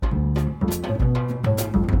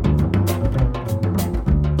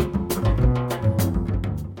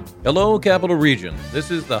Hello, Capital Region.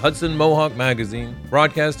 This is the Hudson Mohawk Magazine,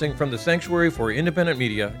 broadcasting from the Sanctuary for Independent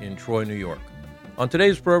Media in Troy, New York. On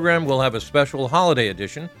today's program, we'll have a special holiday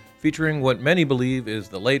edition featuring what many believe is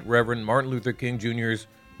the late Reverend Martin Luther King Jr.'s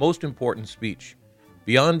most important speech,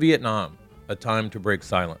 Beyond Vietnam, A Time to Break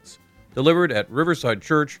Silence, delivered at Riverside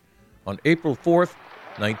Church on April 4th,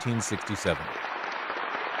 1967.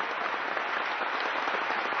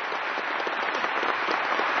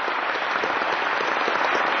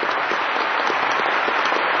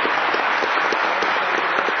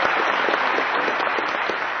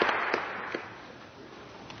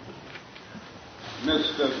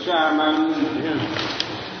 Mr. Chairman,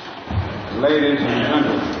 ladies and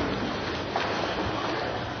gentlemen,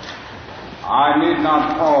 I need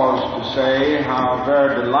not pause to say how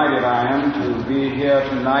very delighted I am to be here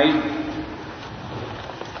tonight,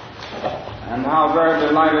 and how very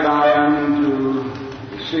delighted I am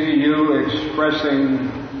to see you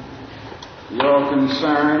expressing your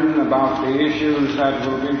concern about the issues that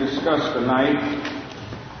will be discussed tonight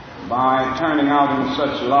by turning out in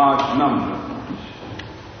such large numbers.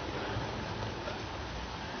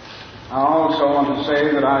 I also want to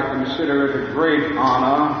say that I consider it a great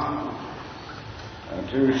honor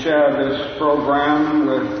to share this program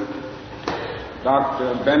with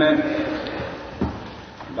Dr. Bennett,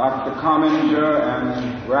 Dr. Comminger,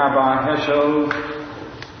 and Rabbi Heschel,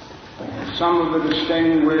 some of the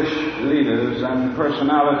distinguished leaders and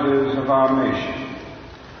personalities of our nation.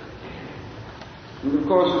 And of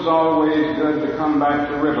course, it's always good to come back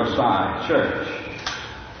to Riverside Church.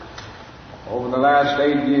 Over the last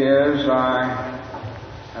 8 years, I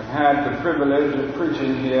have had the privilege of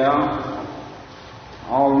preaching here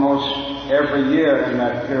almost every year in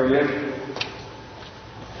that period.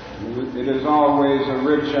 It is always a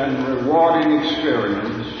rich and rewarding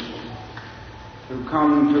experience to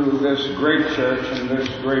come to this great church and this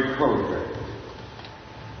great pulpit.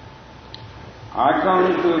 I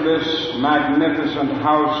come to this magnificent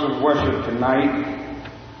house of worship tonight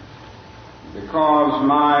because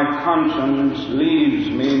my conscience leaves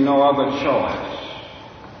me no other choice.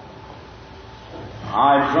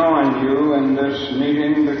 I join you in this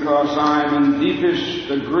meeting because I am in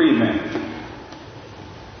deepest agreement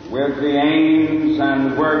with the aims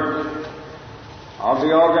and work of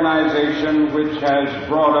the organization which has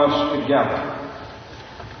brought us together,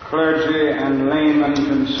 clergy and laymen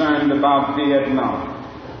concerned about Vietnam.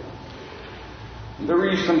 The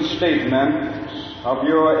recent statements of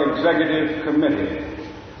your executive committee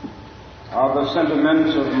are the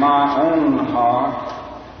sentiments of my own heart,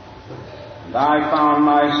 and I found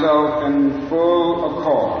myself in full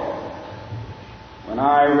accord when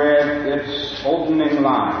I read its opening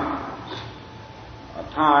lines. A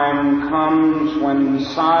time comes when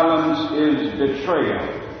silence is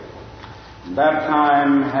betrayal. That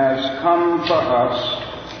time has come for us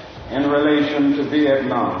in relation to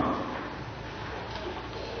Vietnam.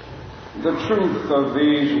 The truth of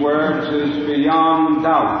these words is beyond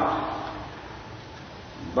doubt,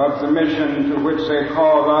 but the mission to which they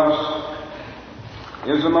call us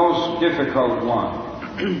is a most difficult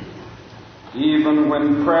one. Even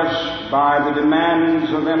when pressed by the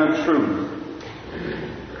demands of inner truth,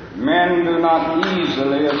 men do not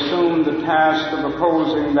easily assume the task of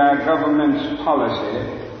opposing their government's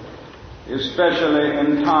policy, especially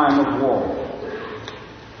in time of war.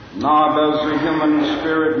 Nor does the human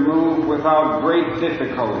spirit move without great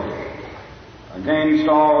difficulty against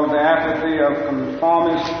all the apathy of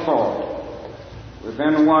conformist thought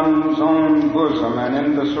within one's own bosom and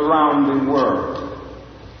in the surrounding world.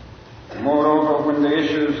 Moreover, when the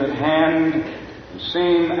issues at hand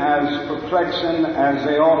seem as perplexing as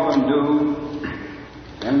they often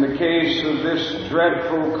do, in the case of this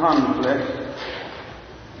dreadful conflict,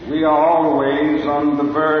 we are always on the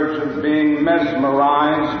verge of being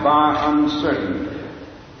mesmerized by uncertainty.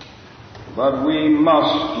 But we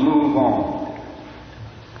must move on.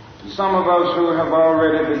 Some of us who have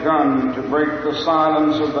already begun to break the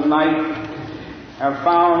silence of the night have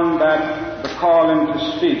found that the calling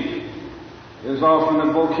to speak is often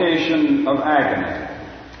a vocation of agony.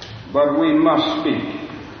 But we must speak.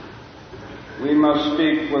 We must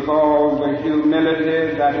speak with all the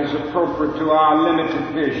humility that is appropriate to our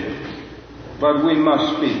limited vision. But we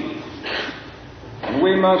must speak. And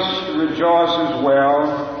we must rejoice as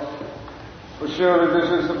well, for surely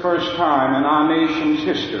this is the first time in our nation's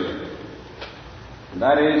history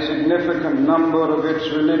that a significant number of its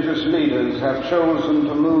religious leaders have chosen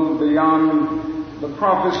to move beyond the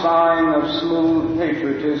prophesying of smooth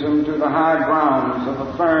patriotism to the high grounds of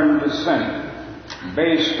a firm dissent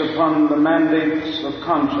based upon the mandates of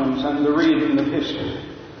conscience and the reading of history.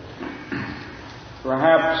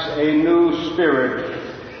 perhaps a new spirit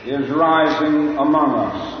is rising among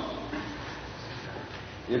us.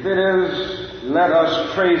 If it is, let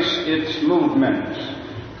us trace its movements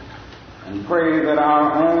and pray that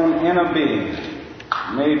our own inner being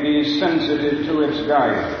may be sensitive to its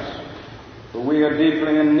guidance. For we are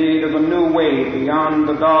deeply in need of a new way beyond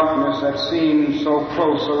the darkness that seems so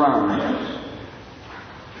close around us.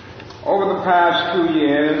 Over the past 2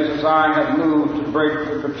 years, as I have moved to break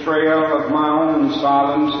the betrayal of my own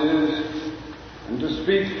silences and to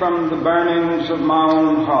speak from the burnings of my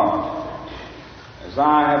own heart, as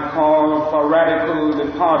I have called for radical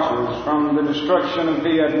departures from the destruction of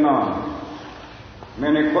Vietnam,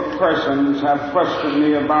 many persons have questioned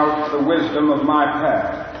me about the wisdom of my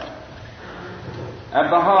path. At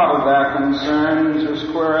the heart of their concerns,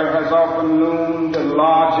 this query has often loomed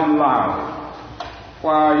large and loud.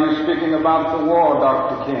 Why are you speaking about the war,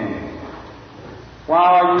 Dr. King?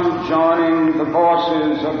 Why are you joining the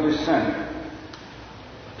voices of dissent?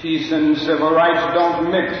 Peace and civil rights don't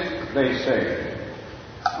mix, they say.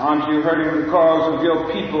 Aren't you hurting the cause of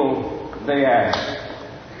your people, they ask.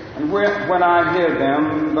 And when I hear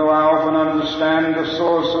them, though I often understand the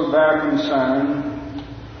source of their concern,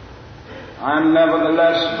 I am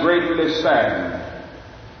nevertheless greatly saddened.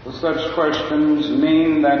 For such questions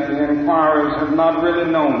mean that the inquirers have not really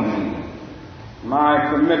known me, my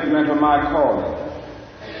commitment or my calling.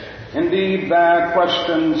 Indeed, their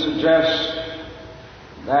questions suggest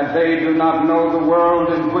that they do not know the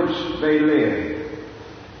world in which they live.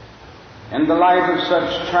 In the light of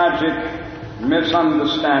such tragic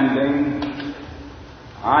misunderstanding,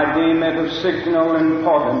 I deem it of signal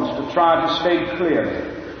importance to try to state clearly,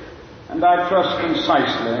 and I trust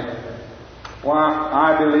concisely, why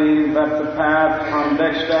I believe that the path from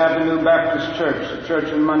Dexter Avenue Baptist Church, a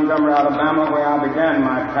church in Montgomery, Alabama, where I began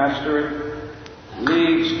my pastorate,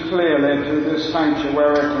 leads clearly to this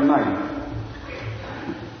sanctuary tonight.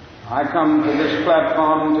 I come to this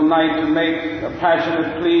platform tonight to make a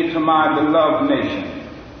passionate plea to my beloved nation.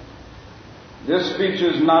 This speech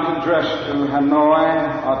is not addressed to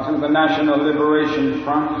Hanoi or to the National Liberation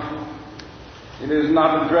Front. It is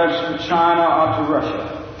not addressed to China or to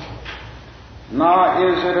Russia. Nor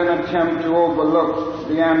is it an attempt to overlook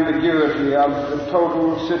the ambiguity of the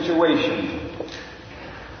total situation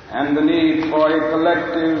and the need for a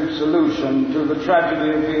collective solution to the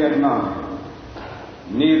tragedy of Vietnam.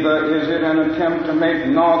 Neither is it an attempt to make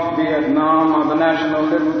North Vietnam or the National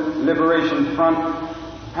Liberation Front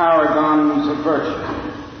paragons of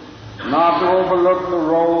virtue, nor to overlook the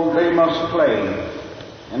role they must play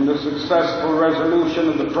in the successful resolution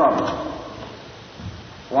of the problem.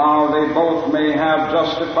 While they both may have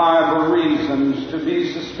justifiable reasons to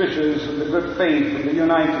be suspicious of the good faith of the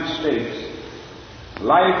United States,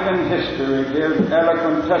 life and history give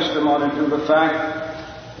eloquent testimony to the fact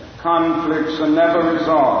conflicts are never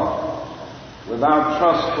resolved without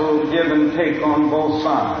trustful give and take on both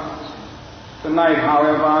sides. Tonight,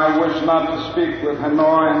 however, I wish not to speak with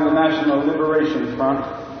Hanoi and the National Liberation Front,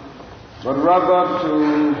 but rather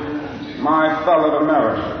to my fellow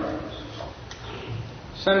Americans.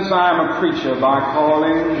 Since I am a preacher by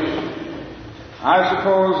calling, I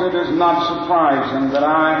suppose it is not surprising that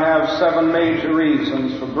I have 7 major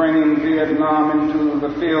reasons for bringing Vietnam into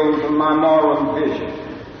the field of my moral vision.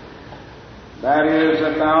 That is,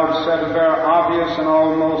 at the outset, a very obvious and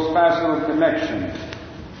almost facile connection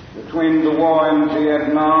between the war in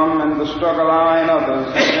Vietnam and the struggle I and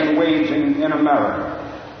others have been waging in America.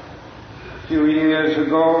 A few years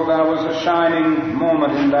ago, there was a shining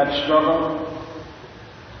moment in that struggle.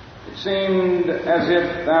 It seemed as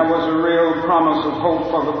if there was a real promise of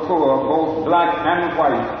hope for the poor, both black and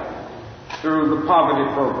white, through the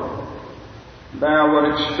poverty program. There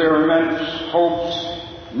were experiments,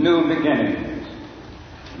 hopes, new beginnings.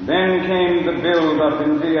 Then came the build-up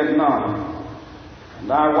in Vietnam,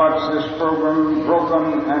 and I watched this program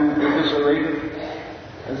broken and eviscerated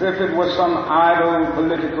as if it was some idle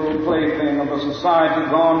political plaything of a society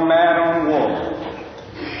gone mad on war.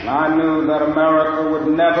 And I knew that America would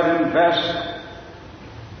never invest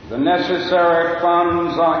the necessary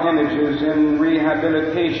funds or energies in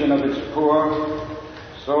rehabilitation of its poor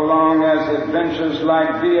so long as adventures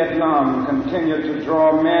like Vietnam continue to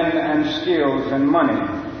draw men and skills and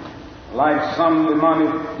money like some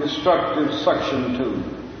demonic destructive suction tube.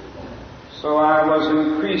 So I was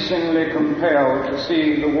increasingly compelled to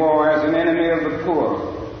see the war as an enemy of the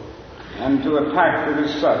poor and to attack it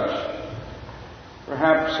as such.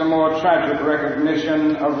 Perhaps a more tragic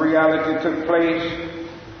recognition of reality took place,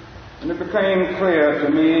 and it became clear to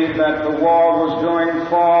me that the war was doing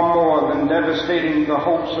far more than devastating the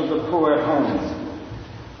hopes of the poor at home.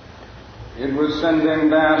 It was sending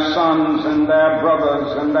their sons and their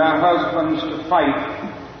brothers and their husbands to fight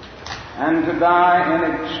and to die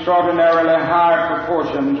in extraordinarily high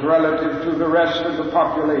proportions relative to the rest of the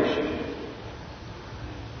population.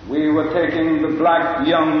 We were taking the black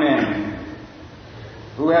young men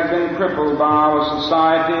who had been crippled by our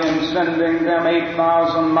society and sending them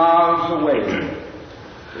 8,000 miles away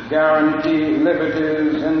to guarantee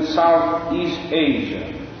liberties in Southeast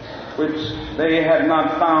Asia, which they had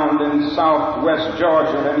not found in Southwest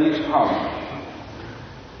Georgia and East Holland.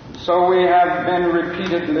 So we have been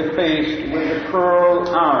repeatedly faced with the cruel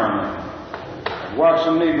irony of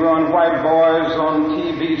watching Negro and white boys on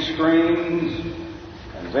TV screens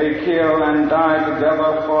as they kill and die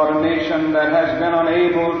together for a nation that has been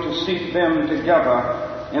unable to seat them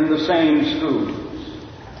together in the same schools.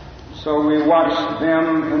 So we watch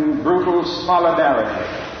them in brutal solidarity,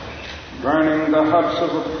 burning the huts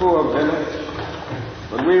of a poor village,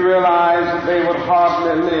 but we realize that they would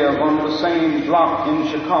hardly live on the same block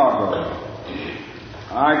in Chicago.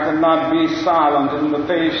 I cannot be silent in the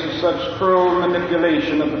face of such cruel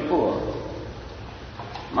manipulation of the poor.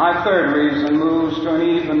 My third reason moves to an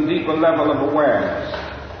even deeper level of awareness,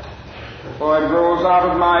 for it grows out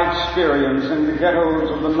of my experience in the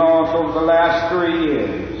ghettos of the North over the last 3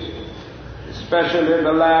 years, especially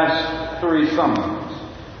the last 3 summers.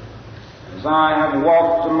 As I have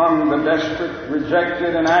walked among the desperate,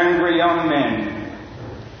 rejected, and angry young men,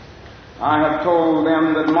 I have told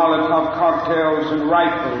them that Molotov cocktails and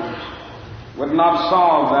rifles would not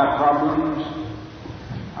solve their problems.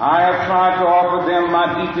 I have tried to offer them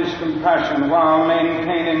my deepest compassion while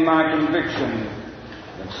maintaining my conviction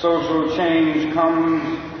that social change comes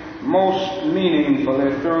most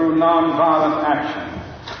meaningfully through nonviolent action.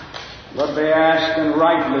 But they ask, and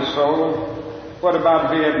rightly so, what about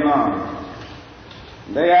Vietnam?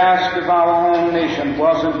 They ask if our own nation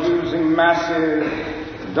wasn't using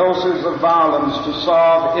massive doses of violence to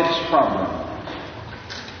solve its problem,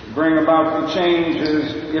 to bring about the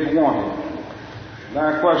changes it wanted.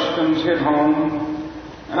 Their questions hit home,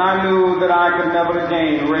 and I knew that I could never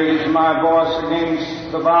again raise my voice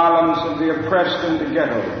against the violence of the oppressed in the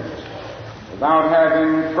ghettos without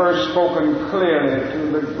having first spoken clearly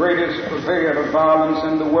to the greatest purveyor of violence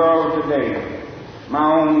in the world today,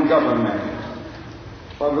 my own government.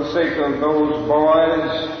 For the sake of those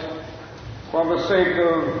boys, for the sake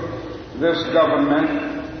of this government,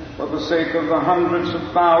 for the sake of the hundreds of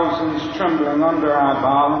thousands trembling under our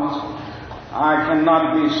violence, I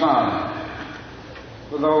cannot be silent.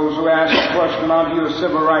 For those who ask the question, are you a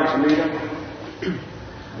civil rights leader?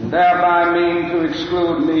 And thereby mean to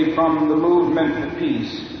exclude me from the movement for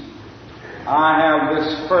peace, I have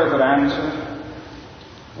this further answer.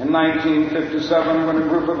 In 1957, when a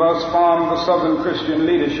group of us formed the Southern Christian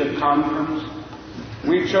Leadership Conference,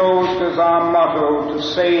 we chose as our motto to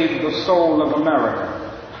save the soul of America.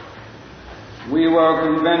 We were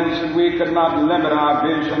convinced that we could not limit our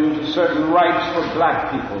vision to certain rights for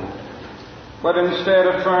black people, but instead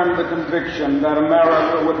affirmed the conviction that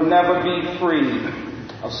America would never be free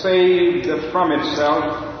or saved from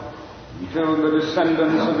itself until the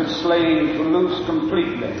descendants of its slaves were loosed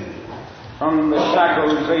completely from the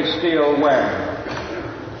shackles they still wear.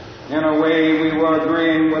 In a way, we were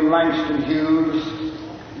agreeing with Langston Hughes,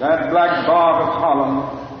 that black bard of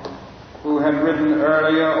Holland, who had written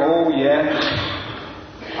earlier, "Oh yes,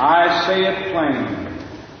 I say it plain,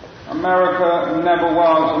 America never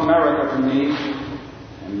was America to me,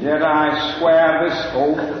 and yet I swear this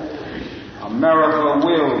oath, America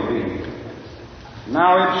will be."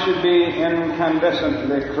 Now it should be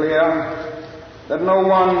incandescently clear that no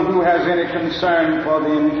one who has any concern for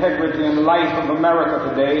the integrity and life of America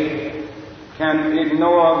today can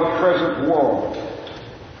ignore the present war.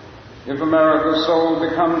 If America's soul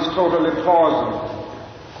becomes totally poisoned,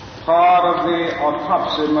 part of the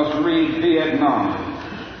autopsy must read Vietnam.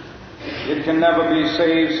 It can never be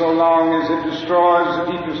saved so long as it destroys the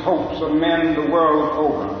deepest hopes of men the world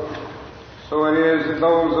over. So it is that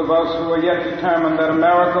those of us who are yet determined that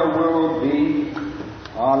America will be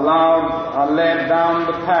are led down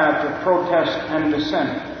the path of protest and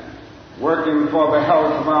dissent, working for the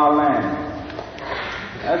health of our land.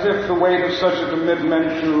 As if the weight of such a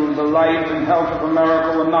commitment to the life and health of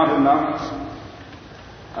America were not enough,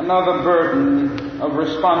 another burden of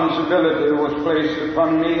responsibility was placed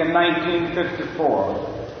upon me in 1954,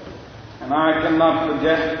 and I cannot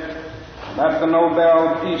forget that the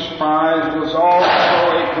Nobel Peace Prize was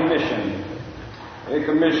also a commission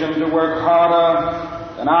to work harder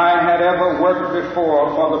than I had ever worked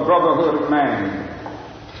before for the brotherhood of man.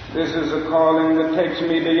 This is a calling that takes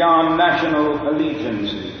me beyond national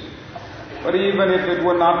allegiances. But even if it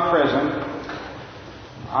were not present,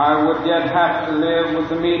 I would yet have to live with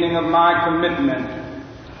the meaning of my commitment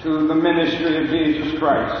to the ministry of Jesus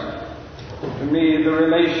Christ. To me, the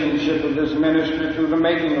relationship of this ministry to the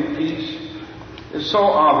making of peace is so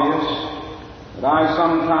obvious that I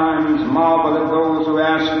sometimes marvel at those who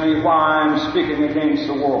ask me why I'm speaking against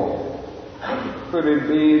the war. Could it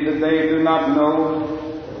be that they do not know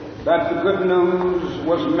that the good news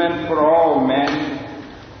was meant for all men,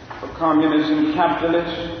 for communists and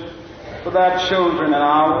capitalists, for their children and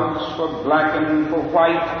ours, for black and for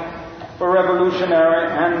white, for revolutionary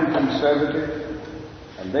and conservative?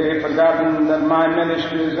 And they have forgotten that my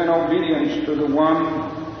ministry is in obedience to the one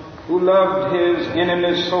who loved his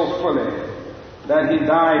enemies so fully that he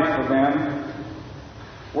died for them.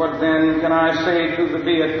 What then can I say to the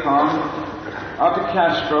Viet Cong, or to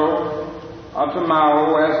Castro, or to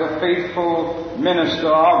Mao as a faithful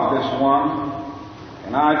minister of this one?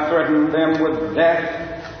 Can I threaten them with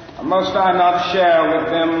death, or must I not share with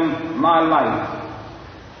them my life?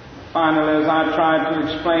 Finally, as I tried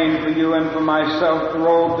to explain for you and for myself the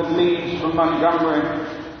road that leads from Montgomery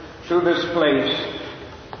to this place,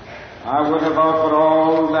 I would have offered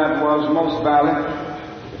all that was most valid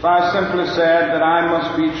if I simply said that I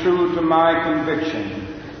must be true to my conviction,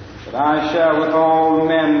 that I share with all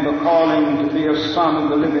men the calling to be a son of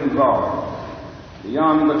the living God.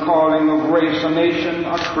 Beyond the calling of race or nation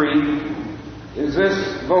or creed is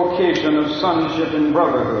this vocation of sonship and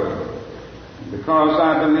brotherhood, because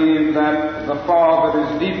I believe that the Father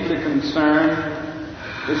is deeply concerned,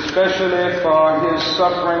 especially for his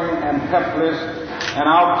suffering and helpless and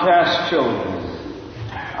outcast children.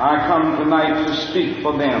 I come tonight to speak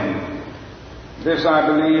for them. This I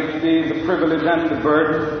believe to be the privilege and the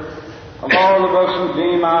burden of all of us who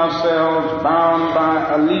deem ourselves bound by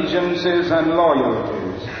allegiances and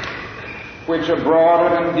loyalties, which are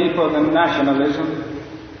broader and deeper than nationalism,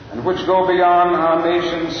 and which go beyond our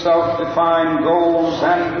nation's self-defined goals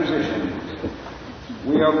and positions.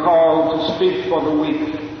 We are called to speak for the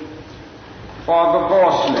weak, for the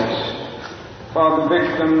voiceless, for the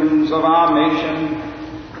victims of our nation,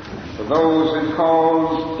 for those it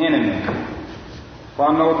calls enemy.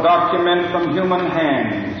 For no document from human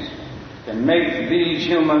hands can make these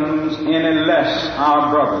humans any less our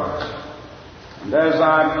brothers. And as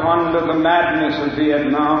I ponder the madness of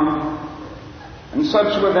Vietnam, and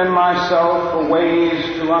search within myself for ways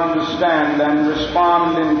to understand and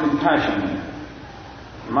respond in compassion,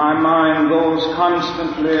 my mind goes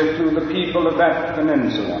constantly to the people of that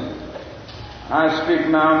peninsula. I speak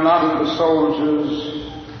now not of the soldiers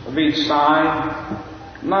of each side,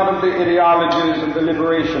 not of the ideologies of the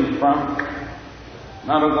Liberation Front,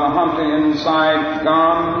 not of the Hunter inside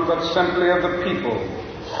Gone, but simply of the people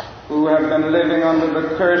who have been living under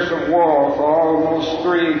the curse of war for almost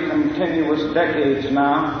 3 continuous decades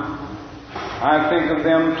now. I think of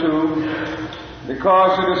them too,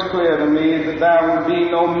 because it is clear to me that there will be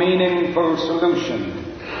no meaningful solution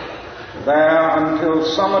there until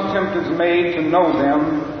some attempt is made to know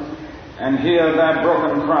them and hear their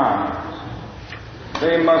broken cries.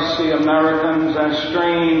 They must see Americans as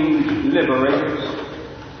strange liberators.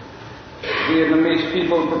 Vietnamese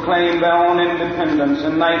people proclaimed their own independence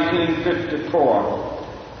in 1954,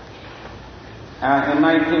 in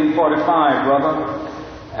 1945 rather,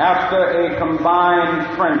 after a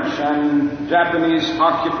combined French and Japanese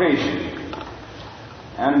occupation,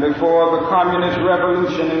 and before the Communist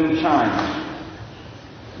Revolution in China.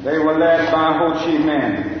 They were led by Ho Chi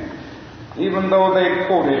Minh. Even though they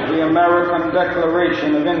quoted the American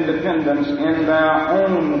Declaration of Independence in their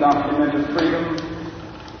own document of freedom,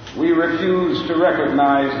 we refused to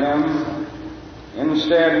recognize them.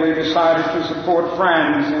 Instead, we decided to support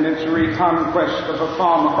France in its reconquest of a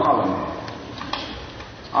former colony.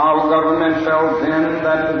 Our government felt then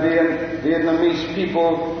that the Vietnamese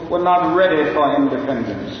people were not ready for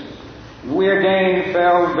independence. We again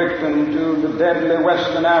fell victim to the deadly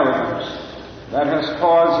Western arrogance that has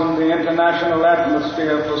poisoned the international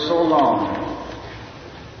atmosphere for so long.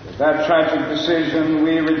 With that tragic decision,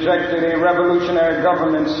 we rejected a revolutionary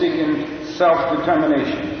government seeking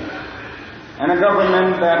self-determination, and a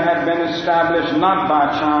government that had been established not by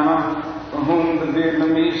China, for whom the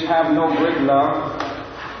Vietnamese have no great love,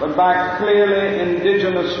 but by clearly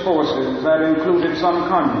indigenous forces that included some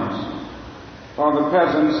communists. For the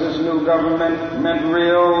peasants, this new government meant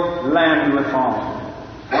real land reform,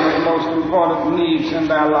 one of the most important needs in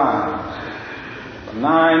their lives. For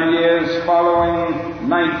 9 years following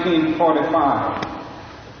 1945,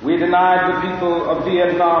 we denied the people of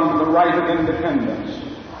Vietnam the right of independence.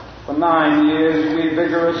 For 9 years, we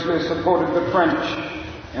vigorously supported the French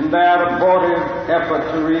in their abortive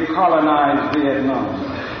effort to recolonize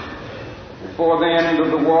Vietnam. Before the end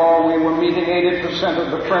of the war, we were meeting 80%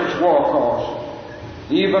 of the French war cost.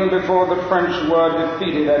 Even before the French were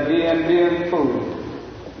defeated at Dien Bien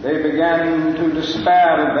Phu, they began to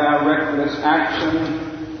despair of their reckless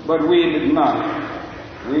action, but we did not.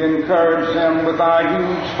 We encouraged them with our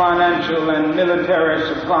huge financial and military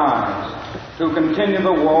supplies to continue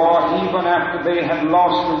the war even after they had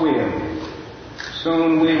lost the will.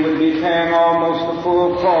 Soon we would be paying almost the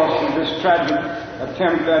full cost of this tragic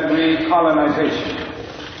attempt at recolonization.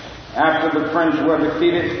 After the French were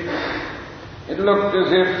defeated, it looked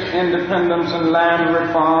as if independence and land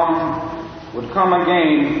reform would come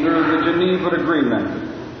again through the Geneva Agreement.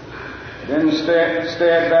 But instead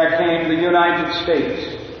there came the United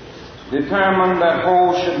States, determined that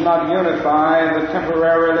whole should not unify the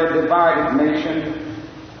temporarily divided nation.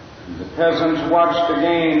 The peasants watched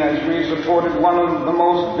again as we supported one of the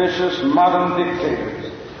most vicious modern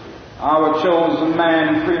dictators, our chosen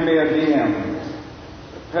man, Premier Diem.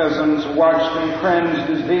 The peasants watched and cringed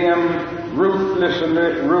as Diem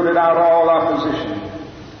ruthlessly rooted out all opposition,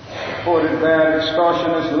 supported their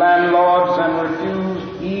extortionist landlords, and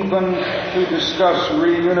refused even to discuss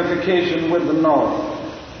reunification with the North.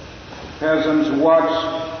 The peasants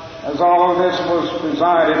watched as all of this was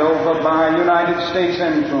presided over by United States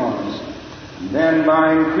influence, then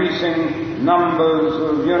by increasing numbers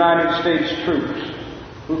of United States troops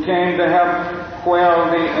who came to help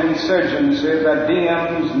quell the insurgency that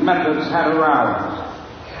Diem's methods had aroused.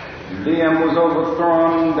 Diem was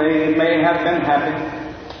overthrown, they may have been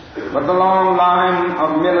happy, but the long line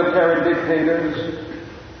of military dictators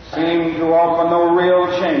seemed to offer no real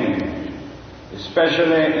change,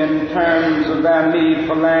 especially in terms of their need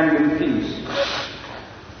for land and peace.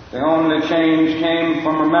 The only change came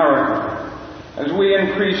from America, as we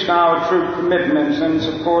increased our troop commitments in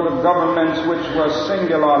support of governments which were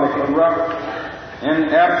singularly corrupt,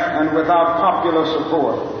 inept, and without popular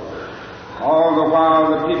support. All the while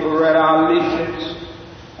the people read our leaflets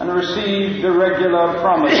and received the regular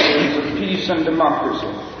promises of peace and democracy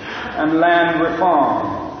and land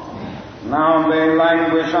reform. Now they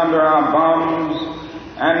languish under our bombs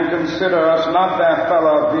and consider us not their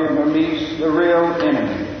fellow Vietnamese, the real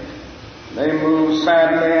enemy. They move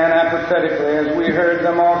sadly and apathetically as we herd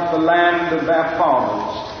them off the land of their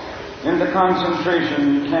fathers into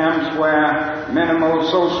concentration camps where minimal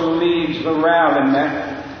social needs are rarely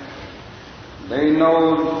met. They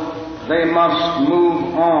know they must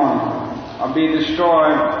move on or be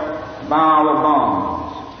destroyed by our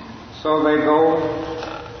bombs. So they go,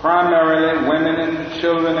 primarily women and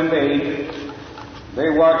children and aged. They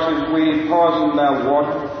watch as we poison their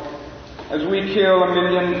water, as we kill 1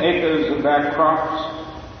 million acres of their crops.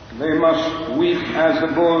 They must weep as the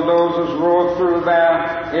bulldozers roar through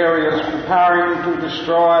their areas preparing to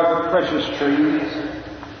destroy the precious trees.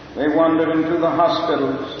 They wandered into the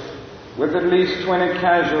hospitals with at least 20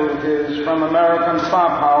 casualties from American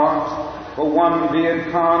firepower for one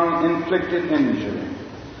Viet Cong inflicted injury.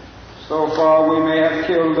 So far we may have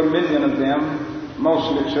killed 1 million of them,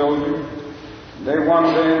 mostly children. They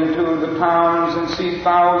wander into the towns and see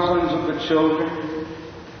thousands of the children,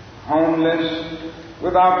 homeless,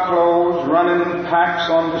 without clothes, running in packs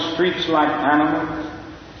on the streets like animals.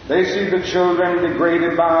 They see the children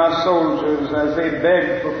degraded by our soldiers as they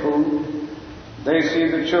beg for food. They see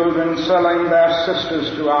the children selling their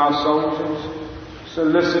sisters to our soldiers,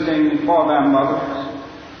 soliciting for their mothers.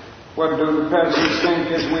 What do the peasants think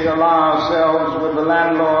as we ally ourselves with the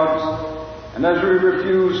landlords, and as we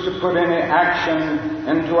refuse to put any action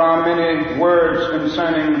into our many words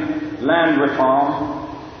concerning land reform?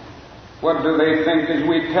 What do they think as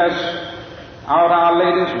we test out our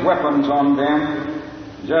latest weapons on them,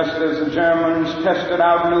 just as the Germans tested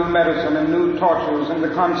out new medicine and new tortures in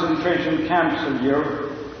the concentration camps of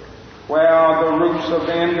Europe? Where are the roots of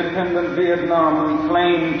the independent Vietnam we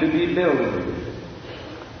claim to be building?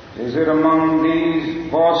 Is it among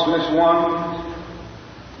these voiceless ones?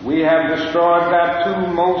 We have destroyed their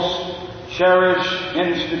two most cherished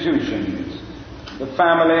institutions, the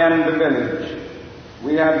family and the village.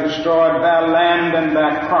 We have destroyed their land and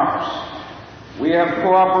their crops. We have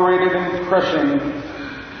cooperated in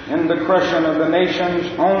the crushing of the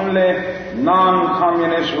nation's only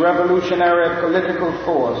non-communist revolutionary political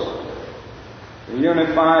force, the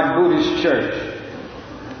Unified Buddhist Church.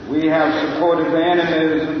 We have supported the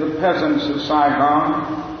enemies of the peasants of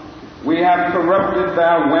Saigon. We have corrupted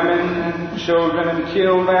their women and children and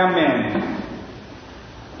killed their men.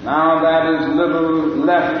 Now that is little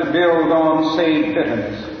left to build on save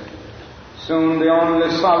bitterness. Soon the only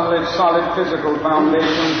solid physical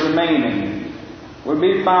foundations remaining will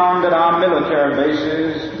be found at our military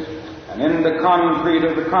bases and in the concrete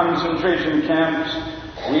of the concentration camps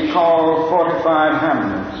we call fortified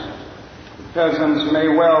hamlets. The peasants may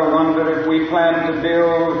well wonder if we plan to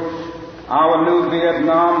build our new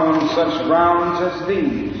Vietnam on such grounds as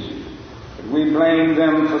these. But we blame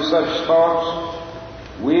them for such thoughts.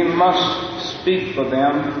 We must speak for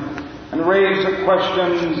them and raise the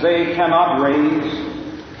questions they cannot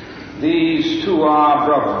raise. These too are our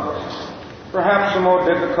brothers. Perhaps a more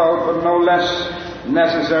difficult but no less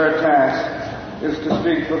necessary task is to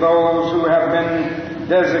speak for those who have been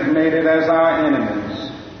designated as our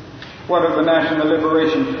enemies. What of the National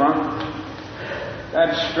Liberation Front?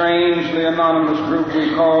 That strangely anonymous group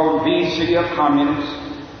we call VC of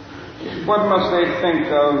communists. What must they think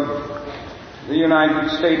of the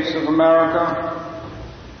United States of America?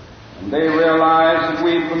 And they realize that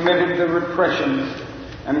we permitted the repression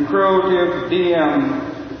and cruelty of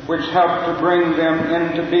Diem, which helped to bring them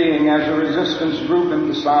into being as a resistance group in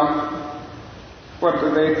the South. What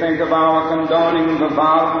do they think of our condoning the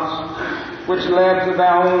violence which led to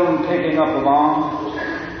their own taking up of arms?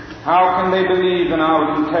 How can they believe in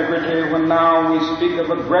our integrity when now we speak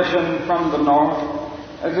of aggression from the North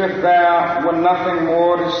as if there were nothing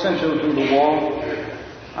more essential to the war?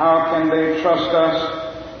 How can they trust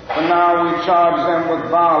us when now we charge them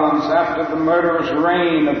with violence after the murderous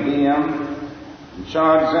reign of Diem? And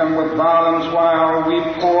charge them with violence while we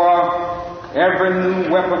pour every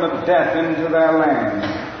new weapon of death into their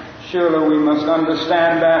land? Surely we must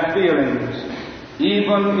understand their feelings,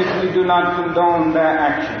 even if we do not condone their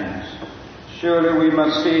actions. Surely we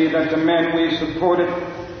must see that the men we supported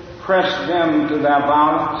pressed them to their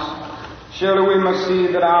violence. Surely we must see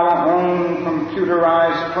that our own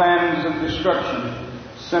computerized plans of destruction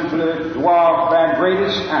simply dwarf their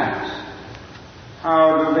greatest acts.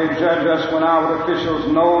 How do they judge us when our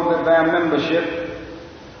officials know that their membership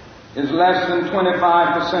is less than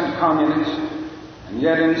 25% communist and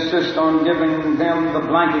yet insist on giving them the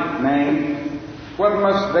blanket name? What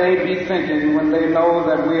must they be thinking when they know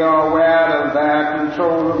that we are aware of their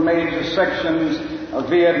control of major sections of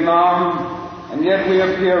Vietnam, and yet we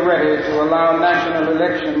appear ready to allow national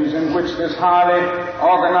elections in which this highly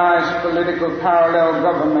organized political parallel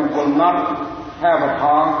government will not have a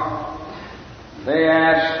part? They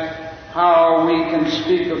ask how we can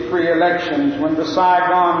speak of free elections when the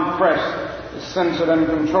Saigon press is censored and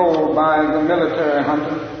controlled by the military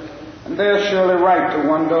junta. And they're surely right to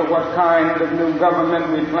wonder what kind of new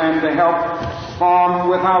government we plan to help form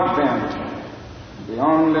without them, the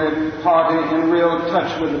only party in real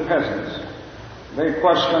touch with the peasants. They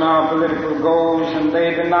question our political goals and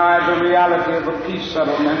they deny the reality of a peace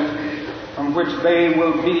settlement from which they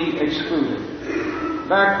will be excluded.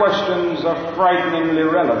 Their questions are frighteningly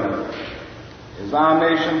relevant. Is our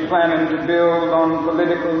nation planning to build on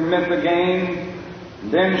political myth again,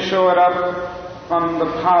 then show it up from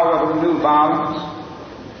the power of new violence?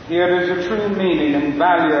 Here is a true meaning and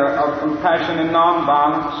value of compassion and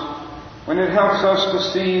nonviolence when it helps us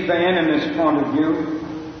to see the enemy's point of view,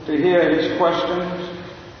 to hear his questions,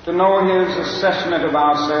 to know his assessment of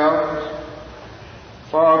ourselves.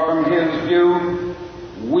 For from his view,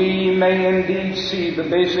 we may indeed see the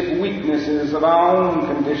basic weaknesses of our own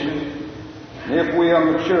condition. If we are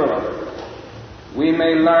mature, we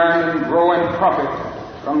may learn and grow in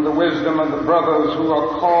profit from the wisdom of the brothers who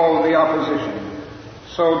are called the opposition.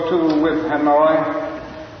 So too with Hanoi.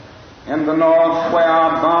 In the north, where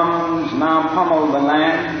our bombs now pummel the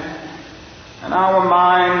land, and our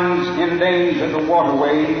mines endanger the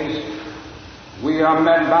waterways, we are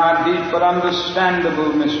met by deep but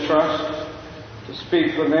understandable mistrust. To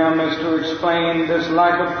speak for them is to explain this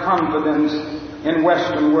lack of confidence in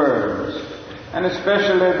Western words, and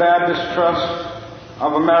especially their distrust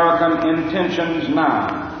of American intentions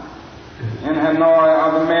now. In Hanoi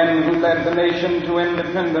are the men who led the nation to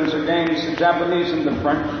independence against the Japanese and the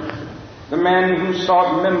French, the men who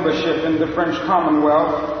sought membership in the French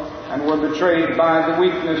Commonwealth and were betrayed by the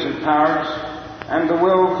weakness of Paris and the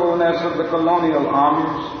willfulness of the colonial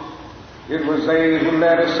armies. It was they who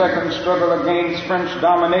led a second struggle against French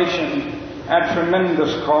domination at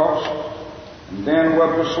tremendous cost, and then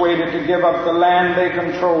were persuaded to give up the land they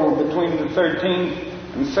controlled between the 13th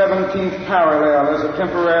and 17th parallel as a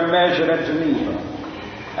temporary measure at Geneva.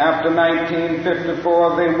 After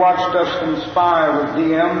 1954, they watched us conspire with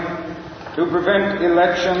Diem to prevent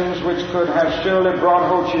elections which could have surely brought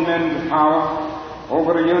Ho Chi Minh to power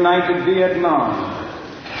over a united Vietnam.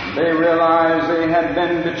 They realized they had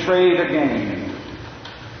been betrayed again.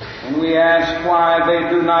 And we ask why they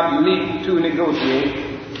do not leap to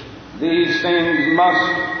negotiate. These things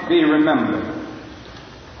must be remembered.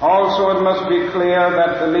 Also, it must be clear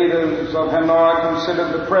that the leaders of Hanoi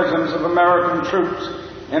considered the presence of American troops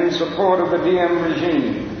in support of the Diem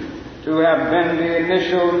regime to have been the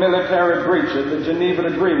initial military breach of the Geneva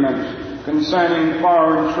Agreement concerning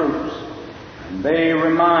foreign troops. And they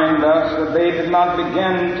remind us that they did not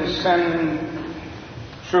begin to send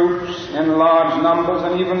troops in large numbers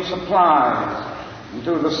and even supplies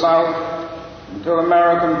into the South until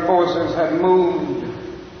American forces had moved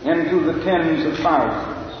into the tens of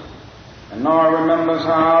thousands. And Nora remembers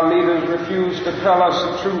how our leaders refused to tell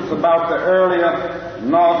us the truth about the earlier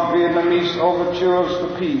North Vietnamese overtures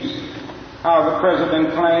for peace, how the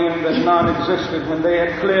president claimed that none existed when they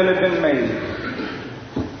had clearly been made.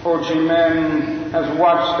 Ho Chi Minh has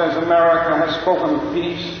watched as America has spoken of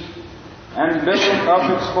peace and built up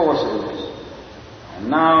its forces. And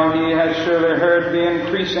now he has surely heard the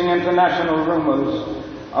increasing international rumors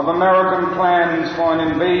of American plans for an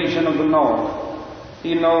invasion of the North.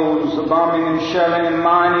 He knows the bombing and shelling and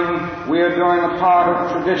mining we are doing a part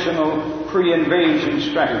of traditional pre-invasion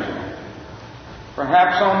strategy.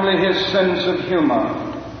 Perhaps only his sense of humor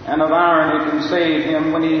and of irony can save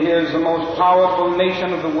him when he hears the most powerful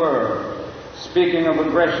nation of the world speaking of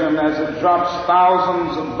aggression as it drops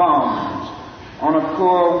thousands of bombs on a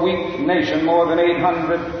poor, weak nation more than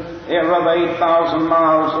 8,000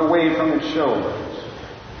 miles away from its shores.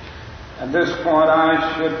 At this point,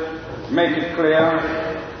 I should make it clear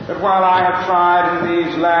that while I have tried in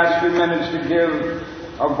these last few minutes to give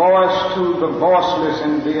a voice to the voiceless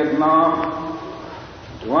in Vietnam,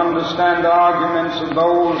 to understand the arguments of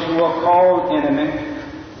those who are called enemy,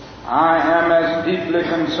 I am as deeply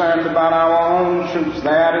concerned about our own troops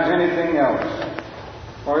there as anything else.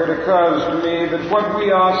 For it occurs to me that what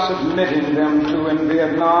we are submitting them to in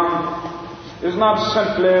Vietnam is not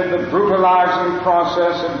simply the brutalizing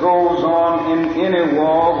process that goes on in any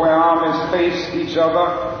war where armies face each other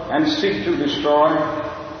and seek to destroy.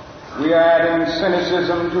 We are adding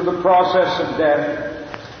cynicism to the process of death,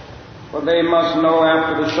 for they must know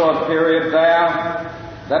after the short period there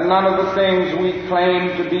that none of the things we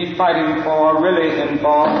claim to be fighting for are really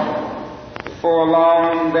involved. Before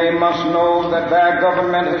long, they must know that their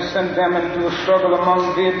government has sent them into a struggle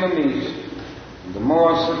among Vietnamese. The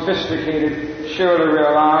more sophisticated surely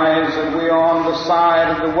realize that we are on the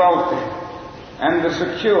side of the wealthy and the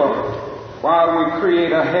secure while we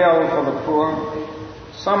create a hell for the poor.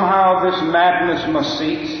 Somehow this madness must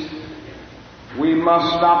cease. We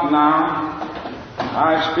must stop now.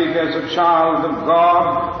 I speak as a child of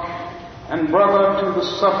God and brother to the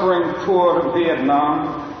suffering poor of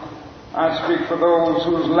Vietnam. I speak for those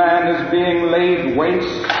whose land is being laid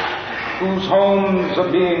waste, whose homes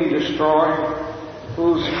are being destroyed,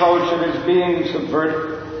 whose culture is being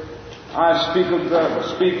subverted. I speak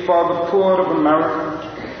for the poor of America,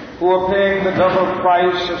 who are paying the double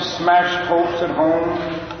price of smashed hopes at home,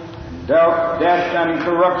 death and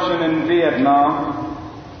corruption in Vietnam.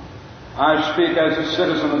 I speak as a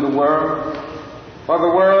citizen of the world, for the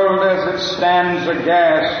world as it stands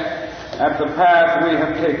aghast at the path we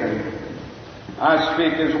have taken. I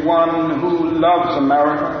speak as one who loves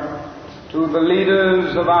America, to the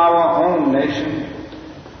leaders of our own nation.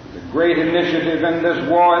 The great initiative in this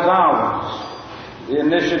war is ours. The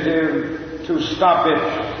initiative to stop it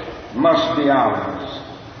must be ours.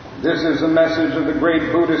 This is the message of the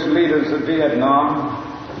great Buddhist leaders of Vietnam.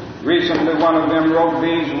 Recently, one of them wrote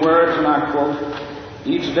these words, and I quote,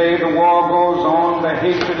 "Each day the war goes on, the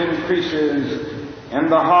hatred increases in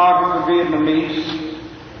the heart of the Vietnamese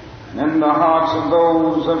and in the hearts of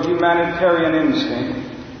those of humanitarian instinct.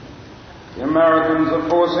 The Americans are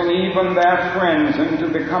forcing even their friends into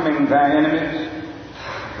becoming their enemies.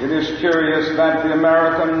 It is curious that the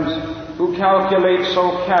Americans, who calculate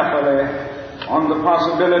so carefully on the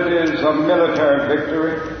possibilities of military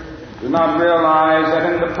victory, do not realize that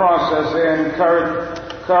in the process they are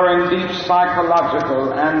incurring deep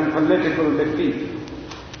psychological and political defeat.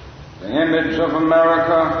 The image of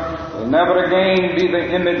America will never again be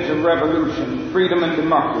the image of revolution, freedom, and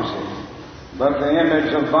democracy, but the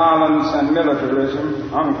image of violence and militarism,"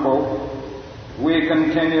 unquote. We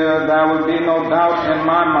continue, there will be no doubt in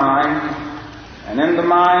my mind and in the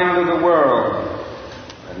mind of the world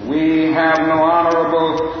that we have no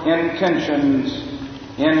honorable intentions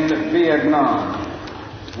in Vietnam.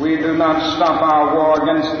 We do not stop our war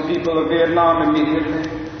against the people of Vietnam immediately.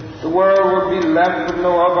 The world will be left with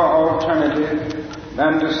no other alternative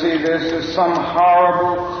than to see this as some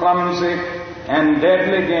horrible, clumsy, and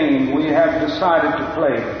deadly game we have decided to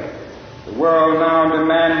play. The world now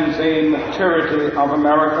demands a maturity of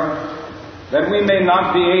America that we may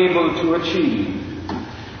not be able to achieve.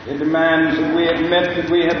 It demands that we admit that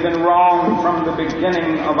we have been wrong from the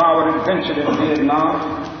beginning of our adventure in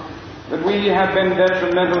Vietnam, that we have been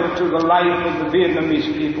detrimental to the life of the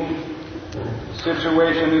Vietnamese people. The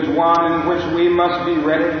situation is one in which we must be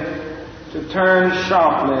ready to turn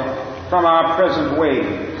sharply from our present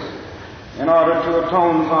ways in order to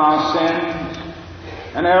atone for our sins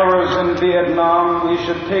and errors in Vietnam. We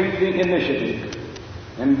should take the initiative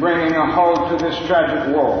in bringing a halt to this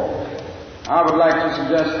tragic war. I would like to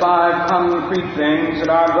suggest 5 concrete things that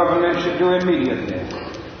our government should do immediately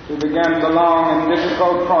to begin the long and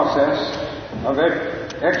difficult process of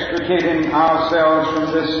extricating ourselves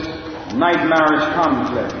from this nightmarish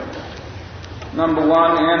conflict. Number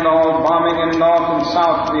 1, end all bombing in North and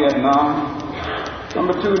South Vietnam.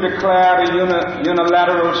 Number 2, declare a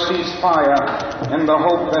unilateral ceasefire in the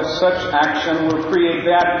hope that such action will create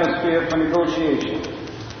the atmosphere for negotiation.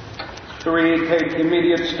 3, take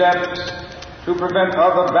immediate steps to prevent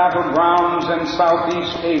other battlegrounds in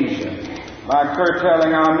Southeast Asia by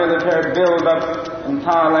curtailing our military buildup in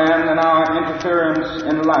Thailand and our interference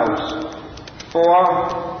in Laos.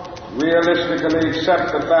 4, realistically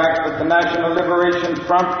accept the fact that the National Liberation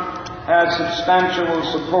Front has substantial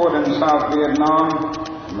support in South Vietnam,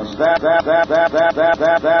 must thereby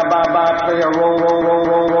play a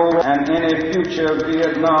role in any future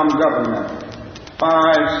Vietnam government.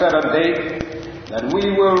 5, set a date that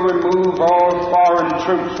we will remove all foreign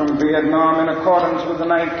troops from Vietnam in accordance with the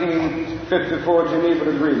 1954 Geneva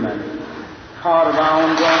Agreement. Part of our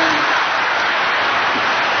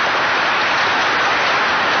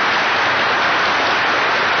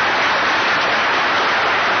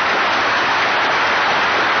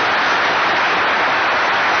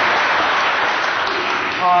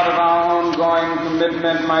ongoing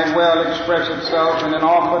commitment might well express itself in an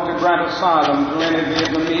offer to grant asylum to any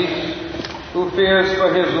Vietnamese who fears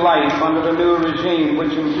for his life under the new regime,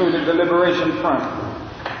 which included the Liberation Front.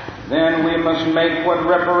 Then we must make what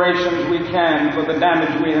reparations we can for the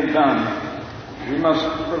damage we have done. We must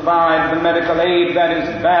provide the medical aid that is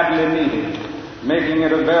badly needed, making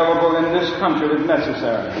it available in this country if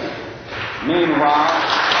necessary. Meanwhile,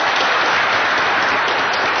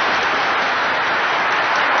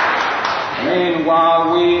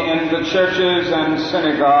 we in the churches and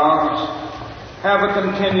synagogues have a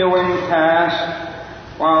continuing task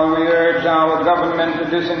while we urge our government to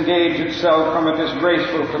disengage itself from a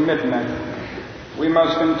disgraceful commitment. We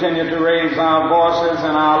must continue to raise our voices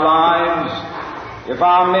in our lives if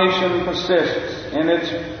our nation persists in its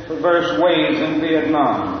perverse ways in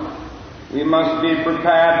Vietnam. We must be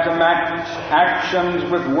prepared to match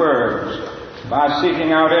actions with words by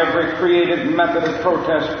seeking out every creative method of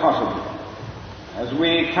protest possible. As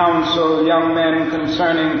we counsel young men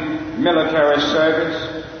concerning military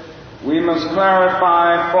service, we must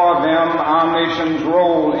clarify for them our nation's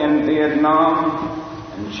role in Vietnam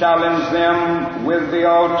and challenge them with the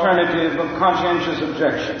alternative of conscientious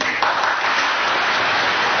objection.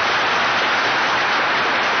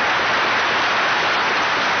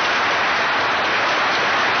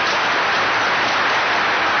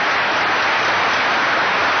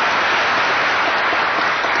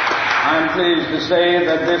 Pleased to say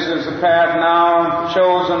that this is a path now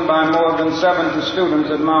chosen by more than 70 students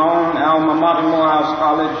at my own alma mater, Morehouse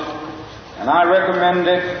College, and I recommend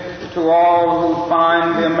it to all who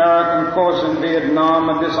find the American course in Vietnam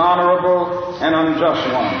a dishonorable and unjust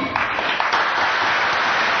one.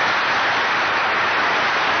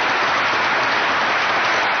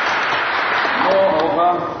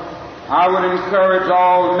 Moreover, I would encourage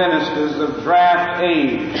all ministers of draft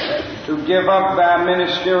aid to give up their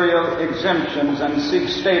ministerial exemptions and seek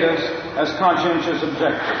status as conscientious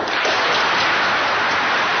objectors.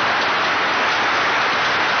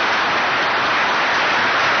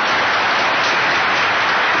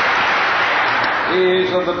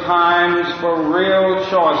 These are the times for real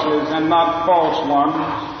choices and not false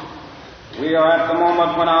ones. We are at the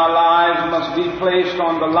moment when our lives must be placed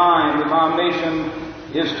on the line if our nation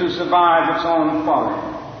is to survive its own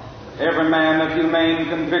folly. Every man of humane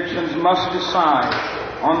convictions must decide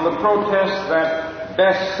on the protest that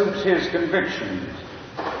best suits his convictions,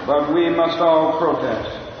 but we must all protest.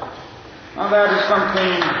 Now that is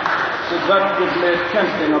something seductively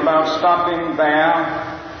tempting about stopping there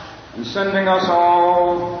and sending us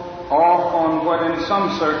all off on what in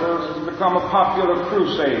some circles has become a popular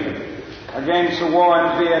crusade against the war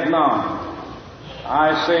in Vietnam.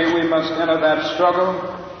 I say we must enter that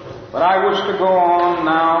struggle, but I wish to go on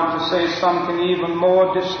now to say something even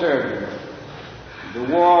more disturbing. The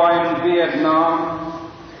war in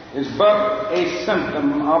Vietnam is but a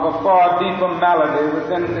symptom of a far deeper malady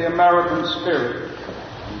within the American spirit.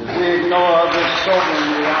 If we ignore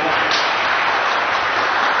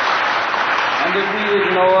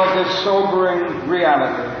this sobering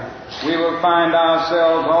reality, we will find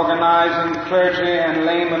ourselves organizing clergy and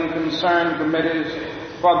laymen concerned committees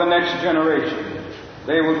for the next generation.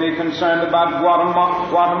 They will be concerned about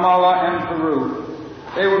Guatemala and Peru.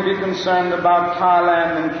 They will be concerned about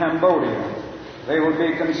Thailand and Cambodia. They will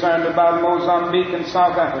be concerned about Mozambique and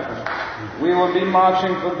South Africa. We will be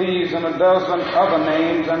marching for these and a dozen other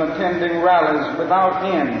names and attending rallies without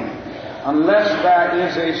end, unless there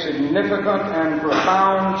is a significant and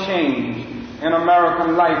profound change in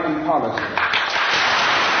American life and policy.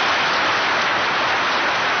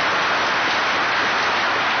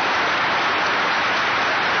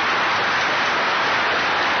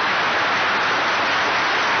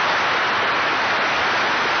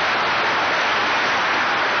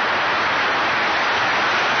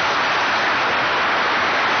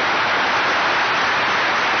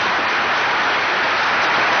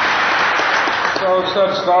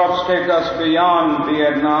 Such thoughts take us beyond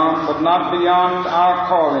Vietnam, but not beyond our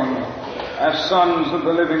calling as sons of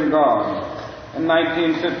the living God. In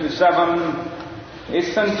 1957, a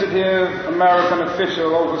sensitive American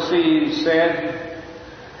official overseas said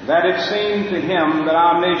that it seemed to him that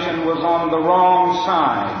our nation was on the wrong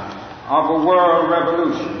side of a world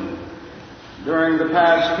revolution. During the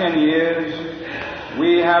past 10 years,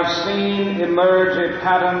 we have seen emerge a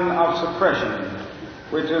pattern of suppression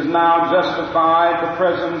which has now justified the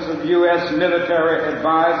presence of U.S. military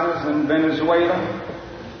advisors in Venezuela.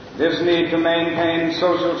 This need to maintain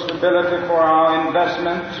social stability for our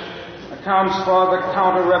investments accounts for the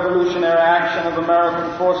counter-revolutionary action of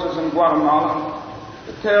American forces in Guatemala.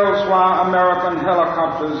 It tells why American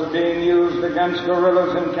helicopters are being used against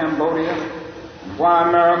guerrillas in Cambodia, and why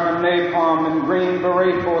American napalm and Green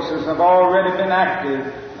Beret forces have already been active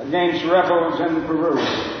against rebels in Peru.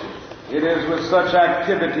 It is with such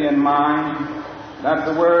activity in mind that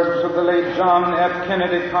the words of the late John F.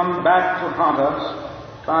 Kennedy come back to haunt us.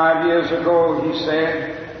 5 years ago he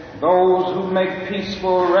said, "Those who make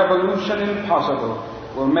peaceful revolution impossible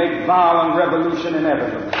will make violent revolution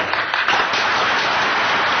inevitable."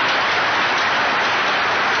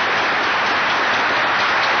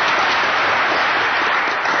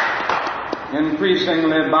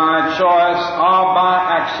 Increasingly by choice or by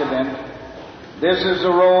accident, this is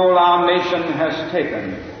the role our nation has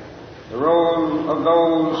taken, the role of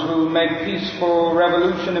those who make peaceful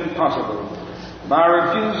revolution impossible by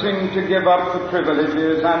refusing to give up the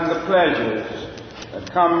privileges and the pleasures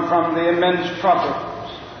that come from the immense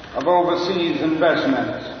profits of overseas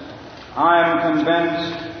investments. I am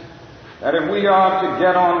convinced that if we are to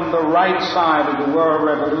get on the right side of the world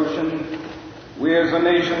revolution, we as a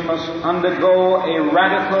nation must undergo a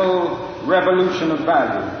radical revolution of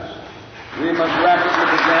values. We must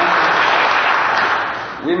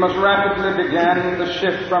rapidly begin the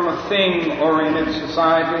shift from a thing-oriented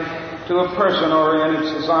society to a person-oriented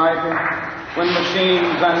society, when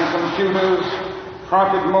machines and computers,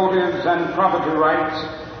 profit motives and property rights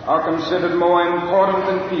are considered more important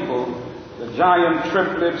than people. The giant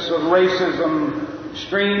triplets of racism,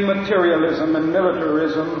 extreme materialism, and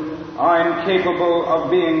militarism are incapable of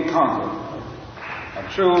being conquered. A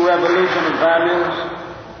true revolution of values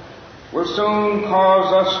will soon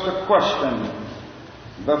cause us to question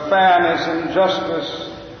the fairness and justice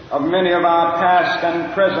of many of our past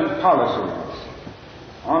and present policies.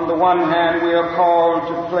 On the one hand, we are called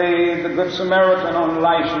to play the Good Samaritan on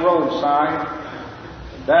life's roadside.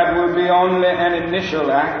 That will be only an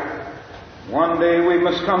initial act. One day we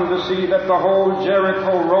must come to see that the whole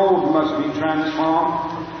Jericho road must be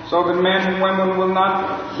transformed, so that men and women will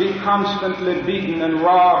not be constantly beaten and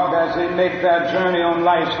robbed as they make their journey on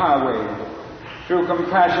life's highway. True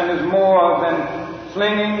compassion is more than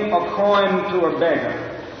flinging a coin to a beggar.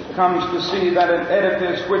 It comes to see that an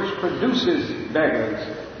edifice which produces beggars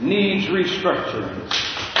needs restructuring.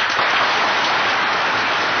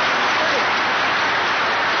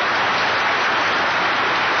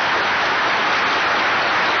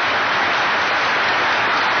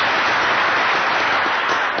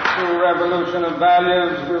 Revolution of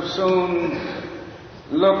values will soon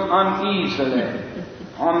look uneasily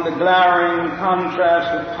on the glaring contrast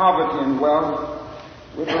of poverty and wealth.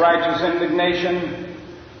 With righteous indignation,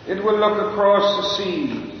 it will look across the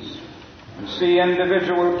seas and see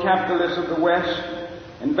individual capitalists of the West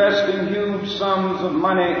investing huge sums of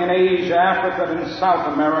money in Asia, Africa, and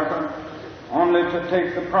South America, only to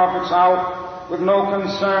take the profits out with no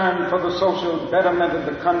concern for the social betterment of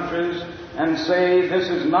the countries and say this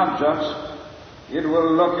is not just. It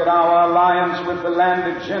will look at our alliance with the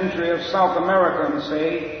landed gentry of South America and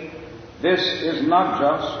say This is not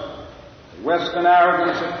just. The Western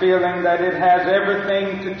arrogance of feeling that it has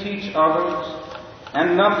everything to teach others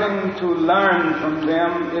and nothing to learn from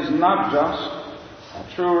them is not just.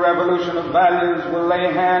 A true revolution of values will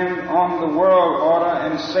lay hand on the world order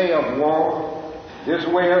and say of war, this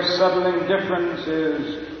way of settling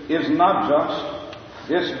differences is not just.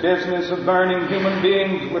 This business of burning human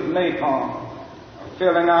beings with napalm, of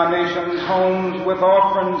filling our nation's homes with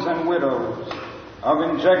orphans and widows, of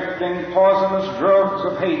injecting poisonous drugs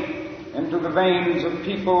of hate into the veins of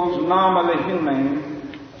peoples normally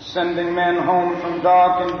humane, sending men home from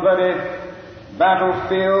dark and bloody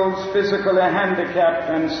battlefields, physically handicapped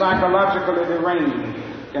and psychologically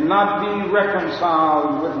deranged, cannot be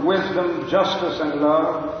reconciled with wisdom, justice, and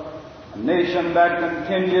love. A nation that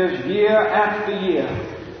continues year after year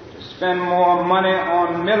to spend more money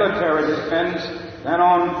on military defense than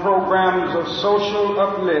on programs of social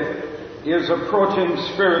uplift is approaching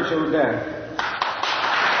spiritual death.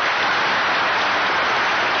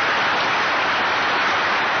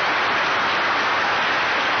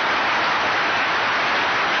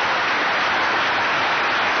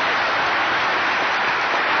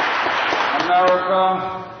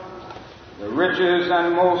 America, the richest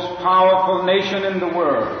and most powerful nation in the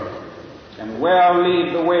world, can well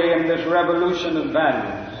lead the way in this revolution of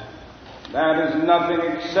values. That is nothing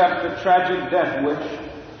except a tragic death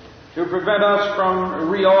wish to prevent us from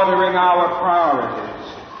reordering our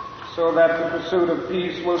priorities so that the pursuit of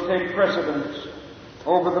peace will take precedence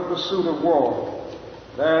over the pursuit of war.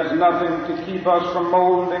 There is nothing to keep us from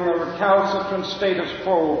molding a recalcitrant status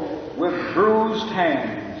quo with bruised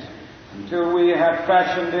hands until we have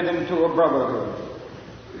fashioned it into a brotherhood.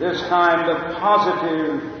 This kind of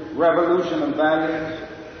positive revolution of values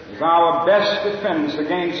is our best defense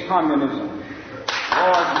against communism.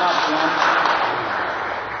 War is not the answer.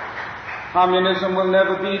 Communism will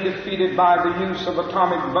never be defeated by the use of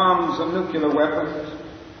atomic bombs and nuclear weapons.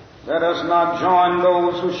 Let us not join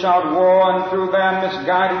those who shout war and through their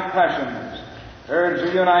misguided passions urge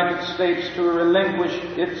the United States to relinquish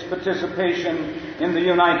its participation in the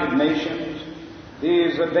United Nations.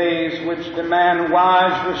 These are days which demand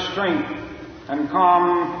wise restraint and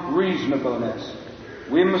calm reasonableness.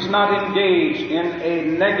 We must not engage in a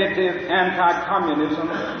negative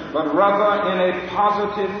anti-communism, but rather in a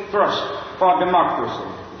positive thrust for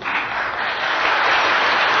democracy.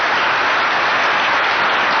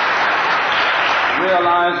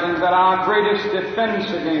 Realizing that our greatest defense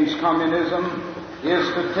against communism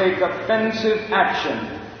is to take offensive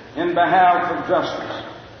action in behalf of justice.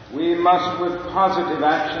 We must, with positive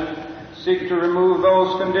action, seek to remove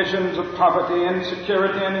those conditions of poverty,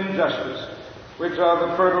 insecurity, and injustice which are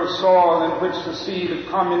the fertile soil in which the seed of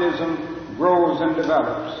communism grows and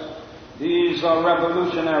develops. These are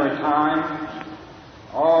revolutionary times.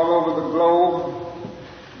 All over the globe,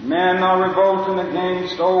 men are revolting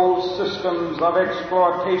against old systems of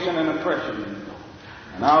exploitation and oppression.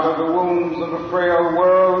 And out of the wombs of a frail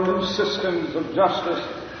world, new systems of justice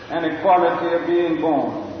and equality are being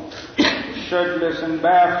born. Shirtless and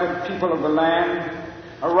barefoot people of the land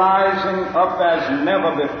are rising up as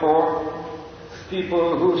never before.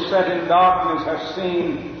 People who sat in darkness have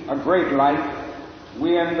seen a great light.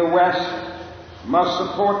 We in the West must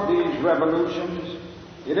support these revolutions.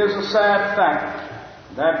 It is a sad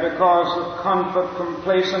fact that because of comfort,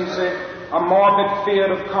 complacency, a morbid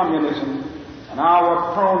fear of communism, and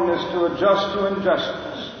our proneness to adjust to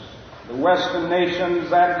injustice, the Western nations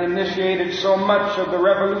that initiated so much of the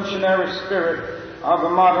revolutionary spirit of the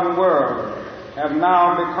modern world have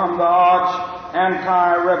now become the arch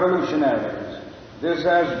anti-revolutionaries. This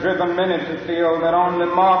has driven many to feel that only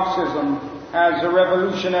Marxism has a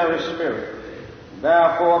revolutionary spirit.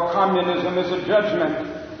 Therefore, communism is a judgment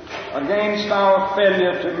against our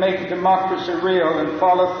failure to make democracy real and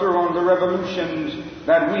follow through on the revolutions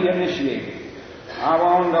that we initiated. Our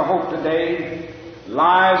only hope today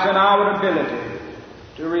lies in our ability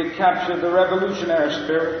to recapture the revolutionary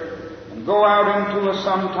spirit and go out into a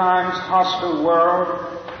sometimes hostile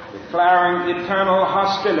world, declaring eternal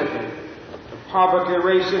hostility to poverty,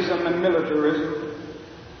 racism, and militarism.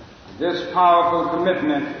 This powerful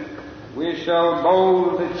commitment, we shall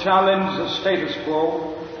boldly challenge the status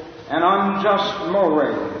quo and unjust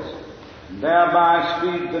mores, and thereby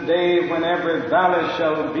speed the day when every valley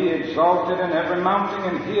shall be exalted and every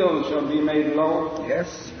mountain and hill shall be made low.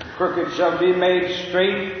 Yes. Crooked shall be made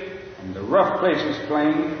straight and the rough places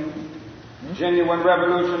plain. Genuine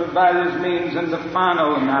revolution of values means, in the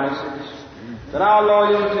final analysis, that our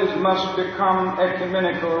loyalties must become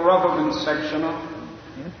ecumenical rather than sectional.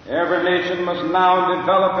 Every nation must now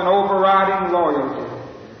develop an overriding loyalty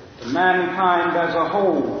to mankind as a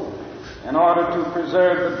whole, in order to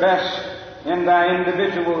preserve the best in their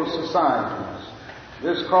individual societies.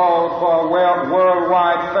 This call for a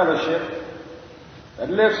worldwide fellowship that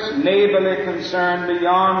lifts neighborly concern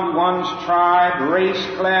beyond one's tribe, race,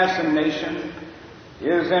 class, and nation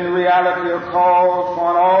is in reality a call for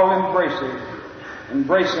an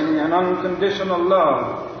all-embracing and unconditional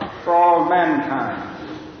love for all mankind.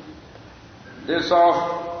 This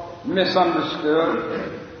oft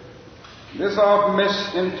misunderstood, this oft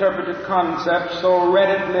misinterpreted concept, so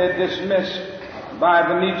readily dismissed by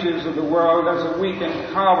the Nietzsches of the world as a weak and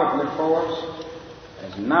cowardly force,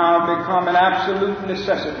 has now become an absolute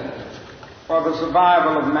necessity for the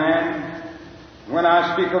survival of man. When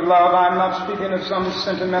I speak of love, I'm not speaking of some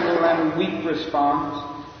sentimental and weak response.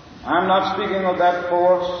 I'm not speaking of that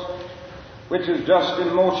force which is just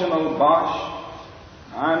emotional bosh.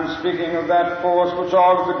 I'm speaking of that force which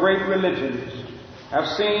all of the great religions have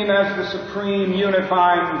seen as the supreme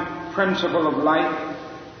unifying principle of life.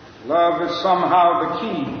 Love is somehow the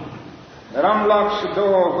key that unlocks the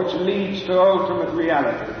door which leads to ultimate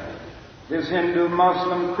reality. This Hindu,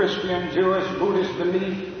 Muslim, Christian, Jewish, Buddhist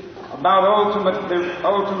belief about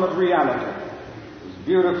ultimate reality is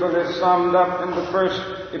beautifully summed up in the first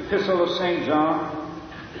epistle of St. John.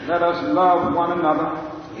 Let us love one another.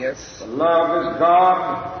 Yes. For love is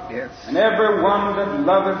God. Yes. And every one that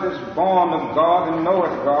loveth is born of God and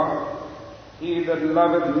knoweth God. He that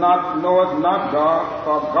loveth not knoweth not God,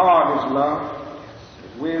 for God is love.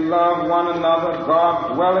 If we love one another,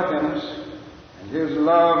 God dwelleth in us, and His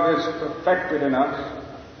love is perfected in us.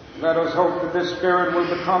 Let us hope that this spirit will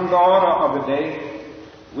become the order of the day.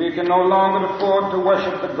 We can no longer afford to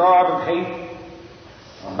worship the God of hate,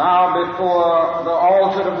 or bow before the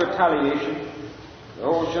altar of retaliation. The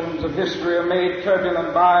oceans of history are made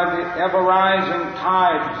turbulent by the ever-rising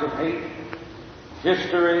tides of hate.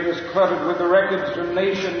 History is cluttered with the records of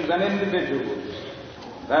nations and individuals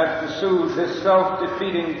that pursued this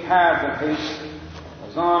self-defeating path of hate.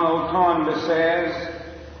 As Arnold Toynbee says,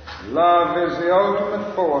 love is the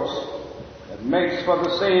ultimate force that makes for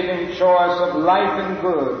the saving choice of life and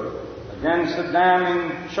good against the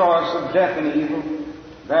damning choice of death and evil.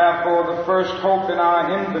 Therefore, the first hope in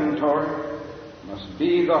our inventory must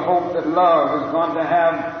be the hope that love is going to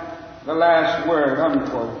have the last word,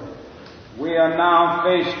 unquote. We are now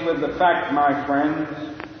faced with the fact, my friends,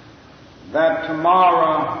 that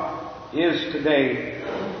tomorrow is today.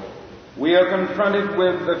 We are confronted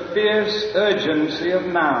with the fierce urgency of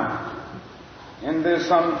now. In this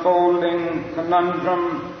unfolding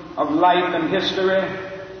conundrum of life and history,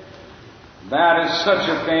 there is such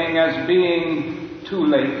a thing as being too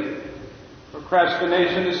late.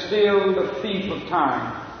 Procrastination is still the thief of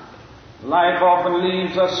time. Life often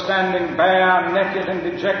leaves us standing bare, naked, and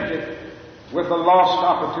dejected with a lost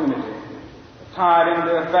opportunity. The tide in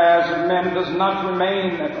the affairs of men does not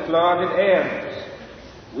remain at flood, it ebbs.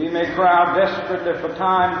 We may cry out desperately for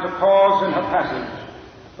time to pause in her passage,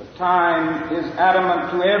 but time is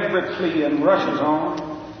adamant to every plea and rushes on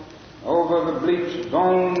over the bleached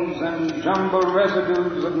bones and jumbled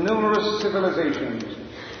residues of numerous civilizations,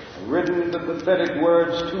 written the pathetic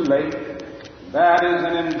words, too late. That is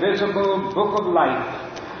an invisible book of life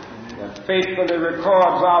that faithfully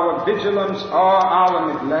records our vigilance or our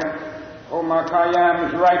neglect. Omar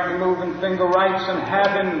Khayyam's right to moving finger writes, and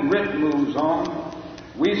having writ moves on.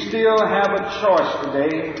 We still have a choice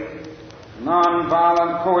today: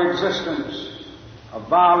 non-violent coexistence, a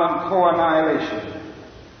violent co-annihilation.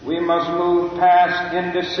 We must move past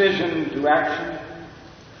indecision to action.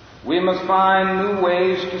 We must find new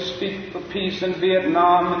ways to speak for peace in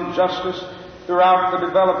Vietnam and justice throughout the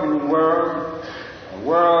developing world, a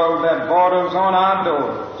world that borders on our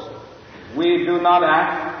doors. If we do not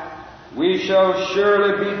act, we shall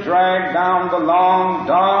surely be dragged down the long,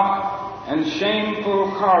 dark, and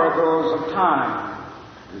shameful corridors of time,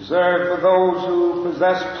 reserved for those who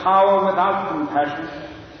possess power without compassion,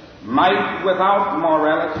 might without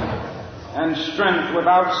morality, and strength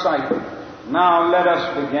without sight. Now let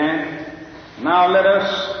us begin. Now let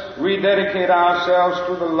us rededicate ourselves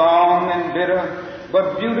to the long and bitter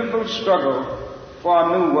but beautiful struggle for a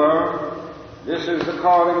new world. This is the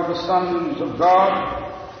calling of the sons of God,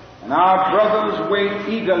 and our brothers wait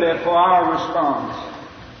eagerly for our response.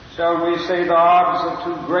 Shall we say the odds are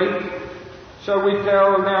too great? Shall we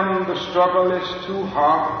tell them the struggle is too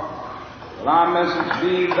hard? Will our message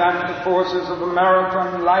be that the forces of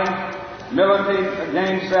American life militate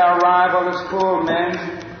against their rival as cruel men,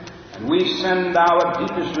 and we send our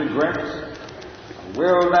deepest regrets?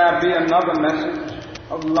 Will there be another message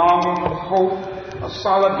of longing, of hope, of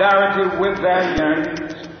solidarity with their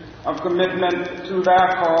yearnings, of commitment to their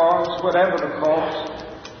cause, whatever the cost?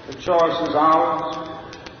 The choice is ours.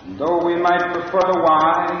 Though we might prefer the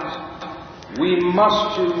wise, we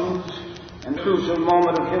must choose in a crucial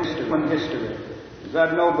moment of history. As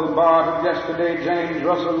that noble bard of yesterday, James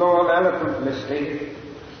Russell Lowell, eloquently stated,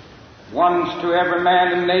 once to every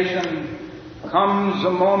man and nation comes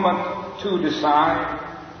a moment to decide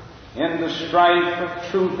in the strife of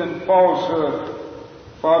truth and falsehood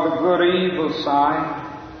for the good or evil side.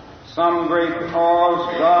 Some great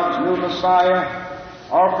cause, God's new Messiah,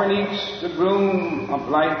 offering each the gloom of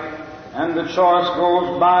light, and the choice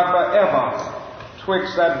goes by forever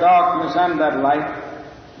twixt that darkness and that light.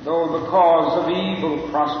 Though the cause of evil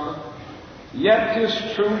prosper, yet His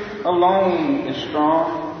truth alone is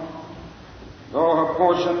strong. Though her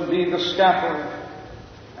portion be the scaffold,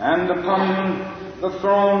 and upon the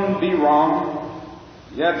throne be wrong,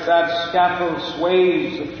 yet that scaffold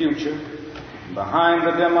sways the future. Behind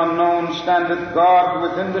the dim unknown standeth God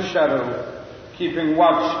within the shadow, keeping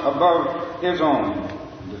watch above His own.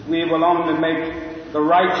 And if we will only make the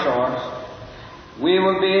right choice, we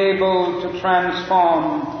will be able to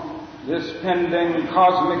transform this pending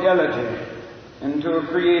cosmic elegy into a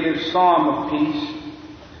creative psalm of peace.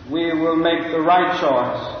 We will make the right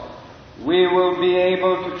choice. We will be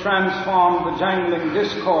able to transform the jangling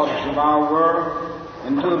discords of our world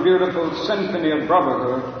into a beautiful symphony of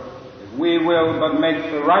brotherhood. If we will but make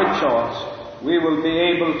the right choice, we will be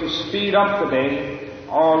able to speed up the day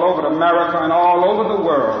all over America and all over the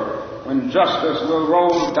world, when justice will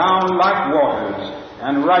roll down like waters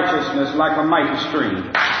and righteousness like a mighty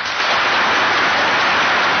stream.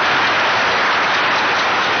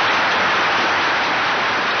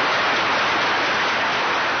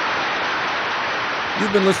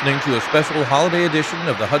 You've been listening to a special holiday edition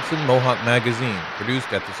of the Hudson Mohawk Magazine,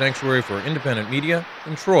 produced at the Sanctuary for Independent Media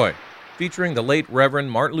in Troy, featuring the late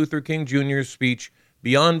Reverend Martin Luther King Jr.'s speech,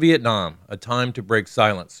 Beyond Vietnam, A Time to Break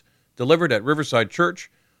Silence, delivered at Riverside Church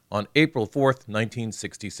on April 4th,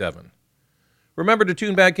 1967. Remember to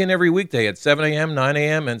tune back in every weekday at 7 a.m., 9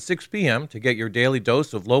 a.m., and 6 p.m. to get your daily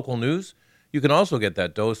dose of local news. You can also get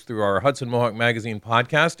that dose through our Hudson Mohawk Magazine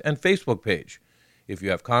podcast and Facebook page. If you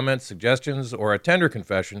have comments, suggestions, or a tender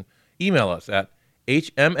confession, email us at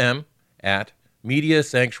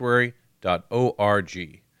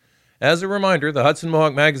hmm@mediasanctuary.org. As a reminder, the Hudson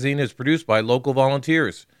Mohawk Magazine is produced by local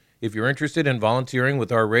volunteers. If you're interested in volunteering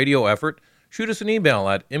with our radio effort, shoot us an email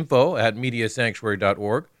at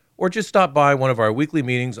info@mediasanctuary.org, or just stop by one of our weekly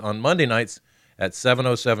meetings on Monday nights at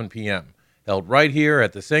 7:07 p.m., held right here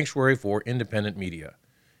at the Sanctuary for Independent Media.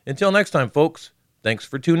 Until next time, folks, thanks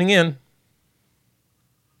for tuning in.